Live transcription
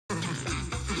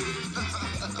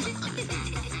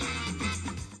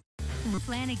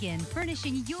Flanagan,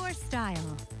 furnishing your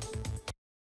style.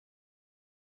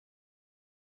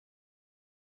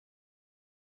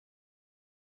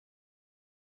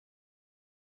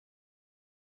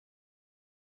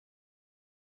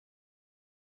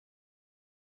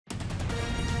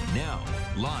 Now,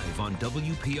 live on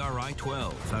WPRI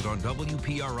 12 and on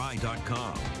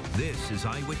WPRI.com. This is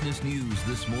Eyewitness News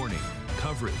This Morning.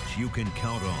 Coverage you can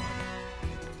count on.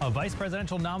 A vice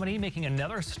presidential nominee making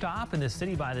another stop in the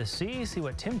city by the sea. See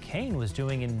what Tim Kaine was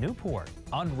doing in Newport.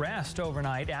 Unrest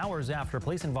overnight, hours after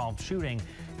police-involved shooting.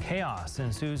 Chaos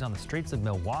ensues on the streets of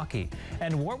Milwaukee.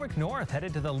 And Warwick North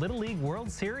headed to the Little League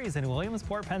World Series in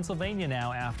Williamsport, Pennsylvania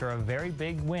now after a very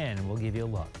big win. We'll give you a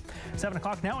look. 7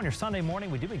 o'clock now on your Sunday morning.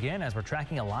 We do begin as we're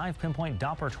tracking a live pinpoint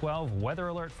Doppler 12 weather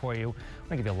alert for you. We're going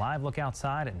to give you a live look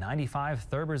outside at 95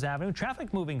 Thurbers Avenue.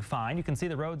 Traffic moving fine. You can see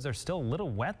the roads are still a little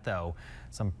wet, though.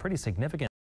 Some pretty significant